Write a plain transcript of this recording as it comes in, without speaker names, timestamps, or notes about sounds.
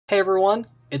Hey everyone,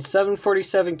 it's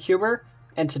 747 Cuber,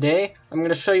 and today I'm going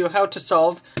to show you how to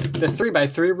solve the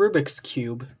 3x3 Rubik's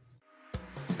Cube.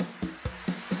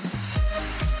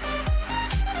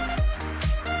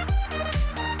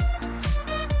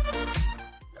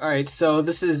 Alright, so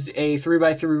this is a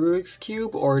 3x3 Rubik's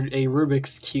Cube, or a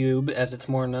Rubik's Cube as it's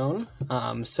more known.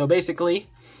 So basically,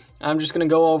 I'm just going to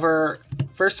go over,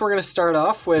 first we're going to start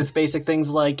off with basic things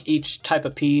like each type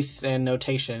of piece and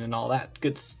notation and all that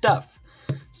good stuff.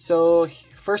 So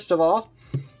first of all,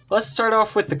 let's start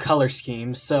off with the color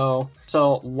scheme. So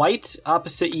white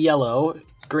opposite yellow,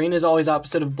 green is always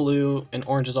opposite of blue, and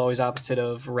orange is always opposite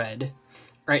of red.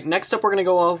 Alright, next up we're going to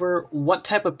go over what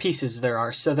type of pieces there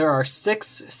are. So there are 6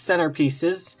 center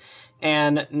pieces,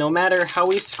 and no matter how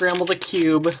we scramble the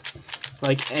cube,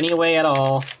 like any way at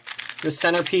all, the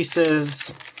center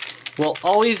pieces will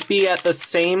always be at the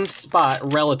same spot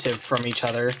relative from each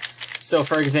other. So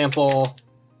for example,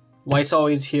 white's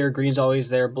always here, green's always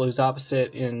there, blue's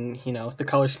opposite, and the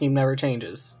color scheme never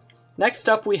changes. Next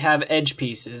up we have edge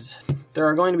pieces. There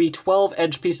are going to be 12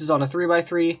 edge pieces on a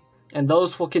 3x3, and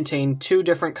those will contain 2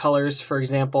 different colors, for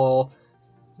example,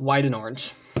 white and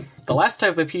orange. The last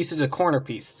type of piece is a corner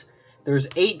piece. There's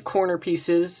 8 corner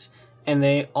pieces, and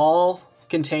they all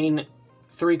contain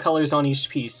 3 colors on each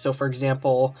piece. So for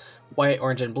example, white,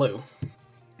 orange, and blue.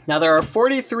 Now there are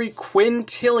 43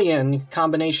 quintillion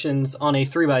combinations on a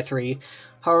 3x3,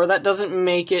 however that doesn't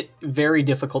make it very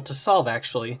difficult to solve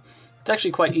actually. It's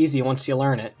actually quite easy once you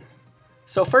learn it.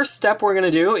 So first step we're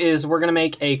going to do is we're going to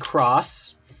make a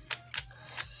cross.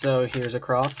 So here's a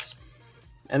cross.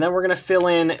 And then we're going to fill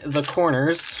in the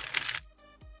corners.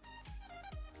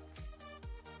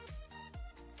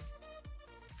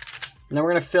 And then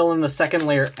we're going to fill in the second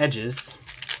layer edges.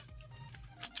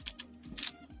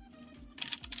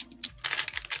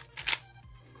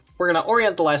 We're going to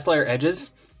orient the last layer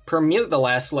edges, permute the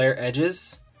last layer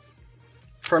edges,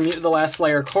 permute the last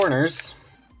layer corners,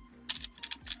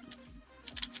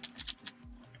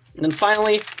 and then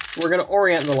finally we're going to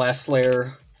orient the last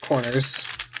layer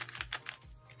corners,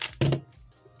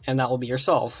 and that will be your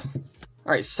solve.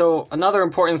 Alright, so another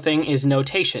important thing is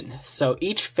notation. So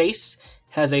each face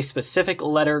has a specific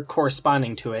letter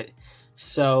corresponding to it.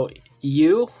 So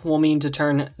U will mean to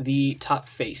turn the top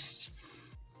face.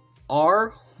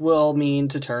 R will mean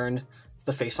to turn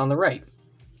the face on the right.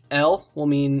 L will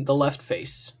mean the left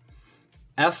face.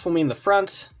 F will mean the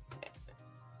front.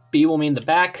 B will mean the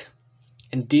back.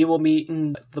 And D will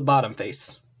mean the bottom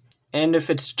face. And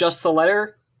if it's just the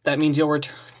letter, that means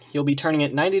you'll be turning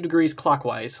it 90 degrees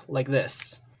clockwise, like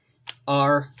this.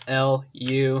 R, L,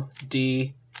 U,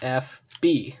 D, F,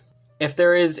 B. If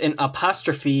there is an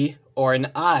apostrophe or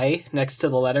an I next to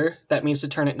the letter, that means to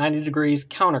turn it 90 degrees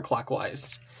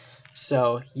counterclockwise.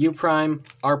 So U prime,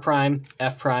 R prime,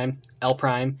 F prime, L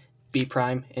prime, B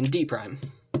prime, and D prime.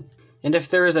 And if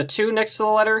there is a 2 next to the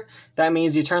letter, that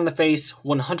means you turn the face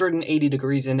 180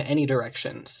 degrees in any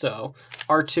direction. So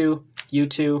R2,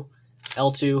 U2,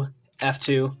 L2,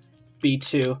 F2,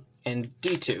 B2, and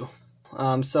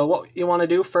D2. So what you want to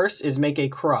do first is make a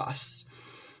cross.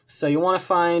 So you want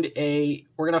to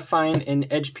we're going to find an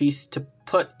edge piece to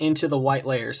put into the white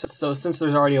layer. So since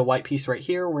there's already a white piece right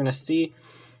here, we're going to see,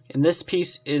 and this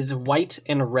piece is white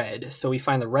and red. So we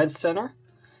find the red center,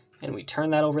 and we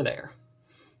turn that over there.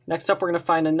 Next up, we're going to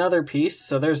find another piece.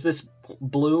 So there's this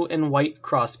blue and white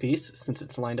cross piece, since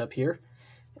it's lined up here.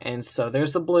 And so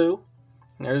there's the blue,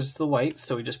 and there's the white,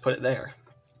 so we just put it there.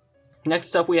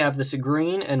 Next up, we have this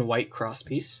green and white cross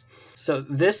piece. So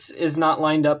this is not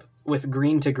lined up with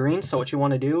green to green, so what you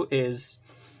want to do is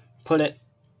put it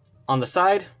on the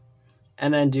side,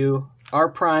 and then do R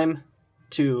prime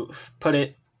to put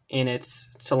it in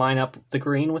to line up the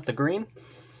green with the green,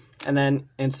 and then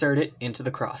insert it into the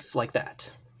cross, like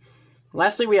that.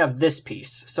 Lastly, we have this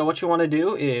piece. So what you want to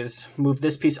do is move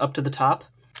this piece up to the top,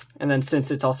 and then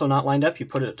since it's also not lined up, you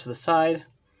put it up to the side,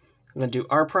 and then do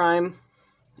R prime,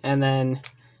 and then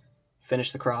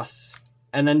finish the cross,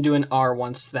 and then do an R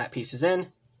once that piece is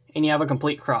in, and you have a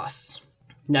complete cross.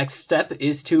 Next step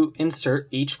is to insert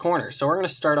each corner. So we're going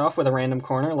to start off with a random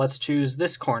corner. Let's choose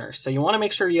this corner. So you want to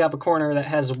make sure you have a corner that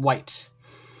has white.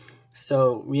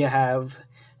 So we have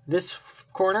this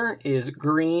corner is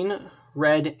green,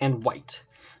 red, and white.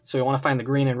 So we want to find the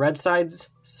green and red sides.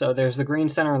 So there's the green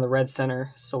center and the red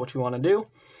center. So what you want to do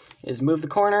is move the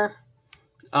corner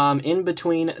in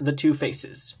between the 2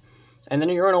 faces. And then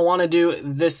you're going to want to do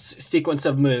this sequence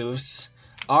of moves.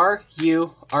 R,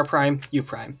 U, R prime, U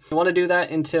prime. You want to do that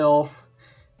until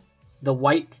the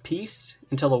white piece,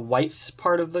 until the white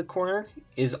part of the corner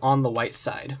is on the white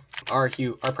side. R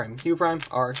U R prime U prime,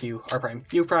 R U R prime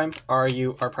U prime, R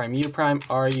U R prime U prime,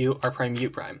 R U R prime U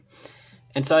prime.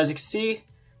 And so as you can see,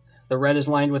 the red is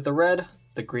lined with the red,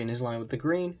 the green is lined with the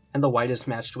green, and the white is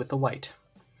matched with the white.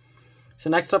 So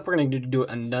next up, we're going to do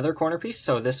another corner piece.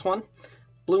 So this one,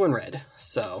 blue and red.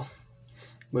 So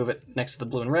move it next to the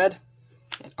blue and red.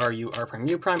 R U R prime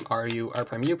U prime, R U R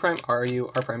prime U prime, R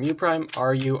U R prime U prime,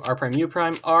 R U R prime U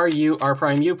prime, R U R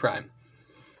prime U prime.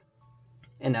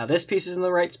 And now this piece is in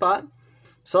the right spot.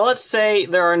 So let's say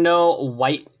there are no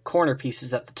white corner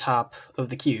pieces at the top of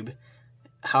the cube.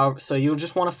 So you'll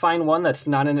just want to find one that's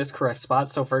not in its correct spot.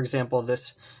 So for example,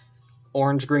 this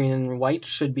orange, green, and white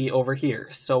should be over here.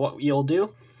 So what you'll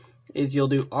do is you'll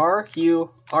do R,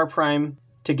 U, R prime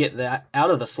to get that out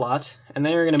of the slot, and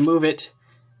then you're going to move it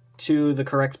to the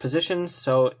correct position.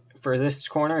 So for this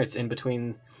corner, it's in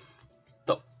between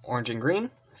the orange and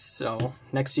green. So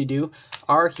next you do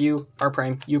R, U, R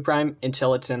prime, U prime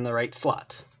until it's in the right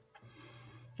slot.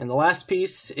 And the last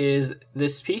piece is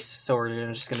this piece, so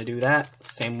we're just going to do that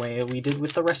same way we did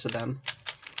with the rest of them.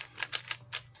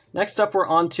 Next up, we're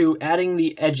on to adding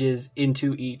the edges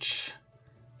into each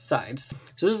sides.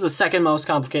 So this is the second most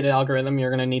complicated algorithm you're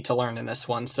going to need to learn in this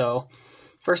one. So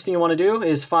first thing you want to do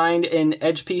is find an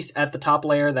edge piece at the top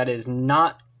layer that is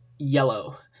not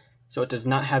yellow. So it does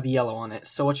not have yellow on it.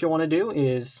 So what you want to do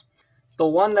is the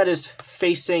one that is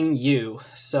facing you.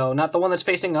 So not the one that's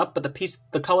facing up, but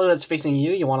the color that's facing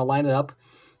you, you want to line it up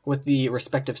with the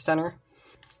respective center.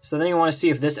 So then you want to see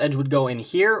if this edge would go in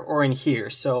here or in here.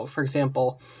 So for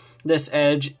example, this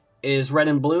edge is red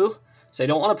and blue. So you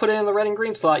don't want to put it in the red and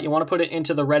green slot. You want to put it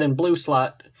into the red and blue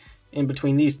slot in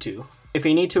between these two. If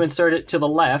you need to insert it to the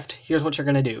left, here's what you're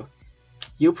going to do.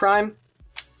 U prime,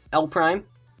 L prime,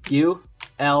 U,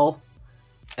 L,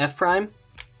 F prime,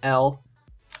 L,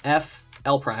 F,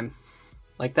 L prime,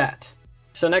 like that.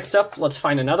 So next up, let's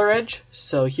find another edge.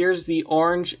 So here's the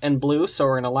orange and blue, so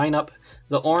we're going to line up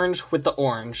the orange with the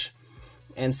orange.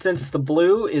 And since the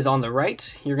blue is on the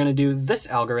right, you're going to do this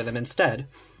algorithm instead.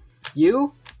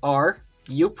 U, R,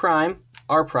 U prime,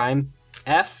 R prime,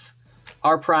 F,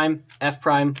 R prime, F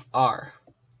prime, R.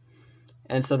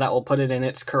 And so that will put it in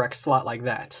its correct slot like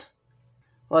that.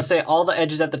 Let's say all the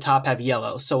edges at the top have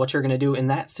yellow. So what you're going to do in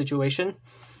that situation,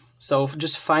 so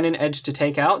just find an edge to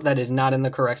take out that is not in the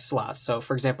correct slot. So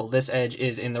for example, this edge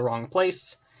is in the wrong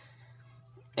place.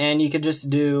 And you could just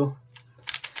do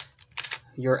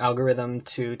your algorithm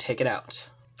to take it out.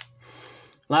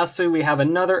 Lastly, we have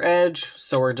another edge.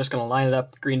 So we're just going to line it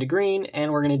up green to green,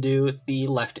 and we're going to do the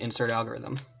left insert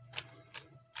algorithm.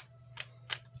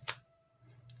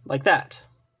 Like that.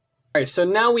 All right, so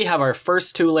now we have our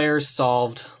first two layers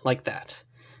solved like that.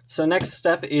 So next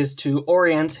step is to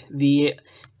orient the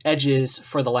edges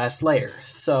for the last layer.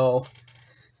 So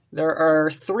there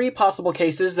are three possible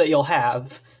cases that you'll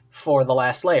have for the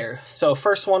last layer. So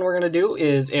first one we're going to do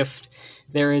is if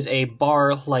there is a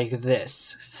bar like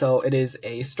this. So it is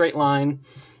a straight line.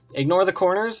 Ignore the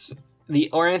corners. The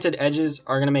oriented edges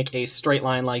are going to make a straight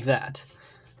line like that.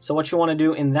 So what you want to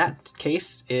do in that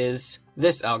case is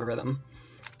this algorithm.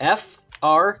 F,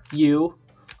 R, U,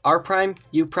 R prime,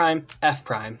 U prime, F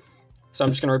prime. So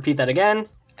I'm just going to repeat that again.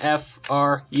 F,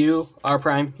 R, U, R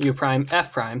prime, U prime,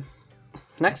 F prime.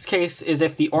 Next case is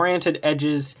if the oriented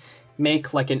edges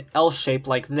make like an L shape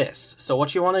like this. So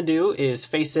what you want to do is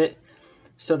face it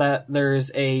so that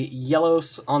there's a yellow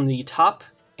on the top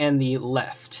and the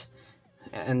left.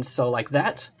 And so like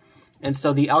that. And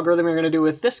so the algorithm you're going to do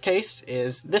with this case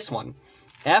is this one.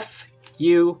 F,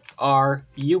 U, R,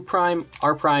 U prime,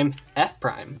 R prime, F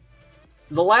prime.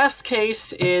 The last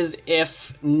case is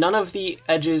if none of the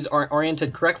edges are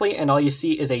oriented correctly and all you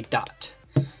see is a dot.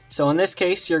 So in this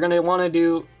case, you're going to want to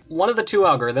do one of the two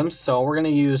algorithms. So we're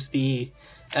going to use the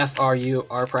F, R, U,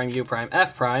 R prime, U prime,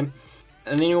 F prime.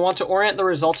 And then you want to orient the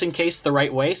resulting case the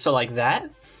right way, so like that.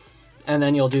 And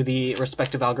then you'll do the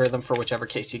respective algorithm for whichever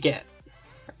case you get.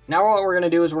 Now what we're going to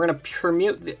do is we're going to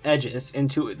permute the edges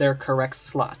into their correct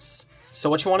slots. So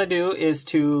what you want to do is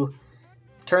to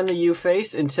turn the U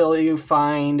face until you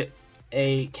find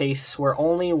a case where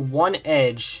only one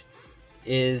edge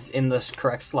is in the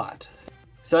correct slot.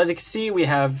 So as you can see, we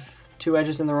have two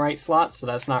edges in the right slot, so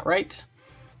that's not right.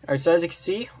 All right, so as you can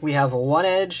see, we have one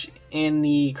edge in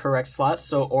the correct slot,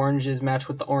 so orange is matched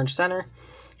with the orange center.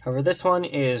 However, this one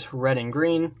is red and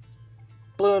green,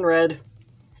 blue and red,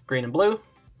 green and blue.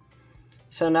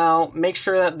 So now make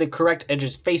sure that the correct edge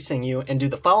is facing you and do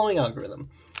the following algorithm.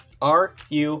 R,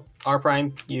 U, R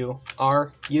prime, U,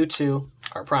 R, U2,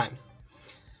 R prime.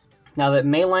 Now that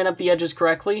may line up the edges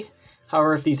correctly.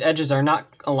 However, if these edges are not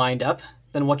aligned up,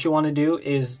 then what you want to do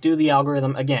is do the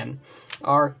algorithm again.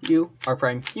 R, U, R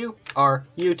prime, U, R,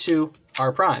 U2,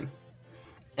 R prime.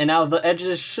 And now the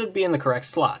edges should be in the correct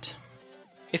slot.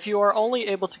 If you are only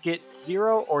able to get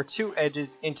 0 or 2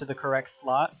 edges into the correct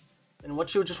slot, then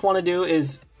what you just want to do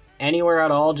is anywhere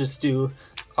at all, just do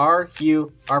R,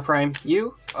 U, R prime,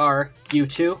 U, R,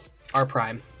 U2, R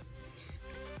prime.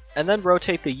 And then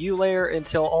rotate the U layer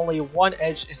until only one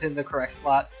edge is in the correct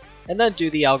slot, and then do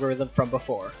the algorithm from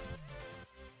before.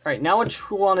 Alright, now what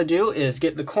you want to do is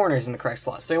get the corners in the correct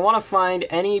slot. So you want to find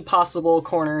any possible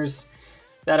corners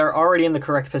that are already in the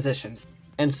correct positions.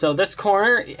 And so this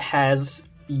corner has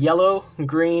yellow,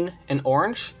 green, and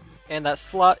orange. And that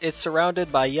slot is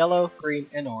surrounded by yellow, green,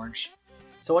 and orange.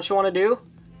 So what you want to do,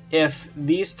 if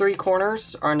these three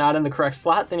corners are not in the correct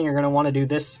slot, then you're going to want to do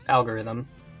this algorithm.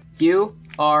 U,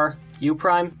 R, U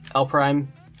prime, L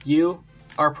prime, U,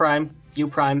 R prime, U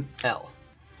prime, L.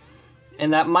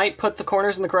 And that might put the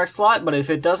corners in the correct slot, but if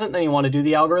it doesn't, then you want to do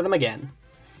the algorithm again.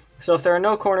 So if there are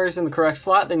no corners in the correct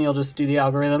slot, then you'll just do the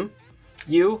algorithm.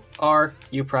 U, R,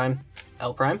 U prime,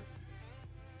 L prime.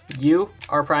 U,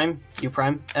 R prime, U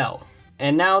prime, L.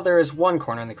 And now there is one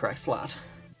corner in the correct slot.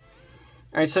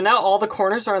 Alright, so now all the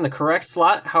corners are in the correct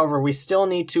slot, however we still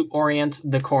need to orient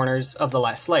the corners of the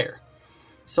last layer.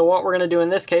 So what we're going to do in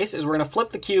this case is we're going to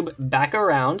flip the cube back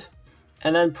around,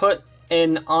 and then put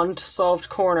an unsolved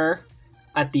corner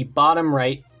at the bottom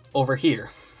right over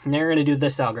here. And then you're going to do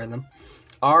this algorithm.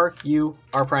 R, U,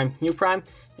 R prime, U prime,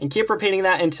 and keep repeating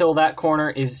that until that corner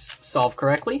is solved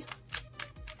correctly.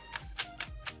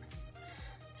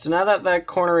 So now that that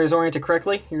corner is oriented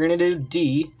correctly, you're going to do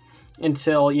D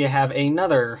until you have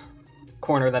another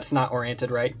corner that's not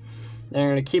oriented right. Then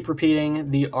you're going to keep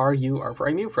repeating the R, U, R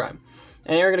prime, U prime.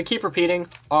 And you're going to keep repeating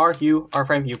R, U, R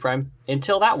prime, U prime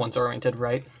until that one's oriented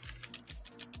right.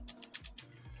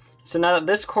 So now that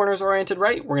this corner is oriented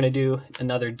right, we're going to do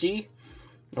another D.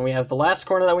 And we have the last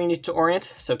corner that we need to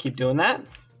orient, so keep doing that.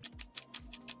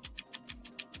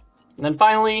 And then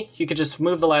finally, you could just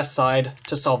move the last side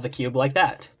to solve the cube like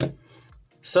that.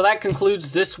 So that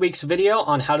concludes this week's video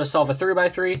on how to solve a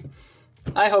 3x3.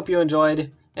 I hope you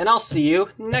enjoyed, and I'll see you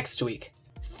next week.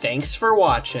 Thanks for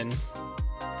watching.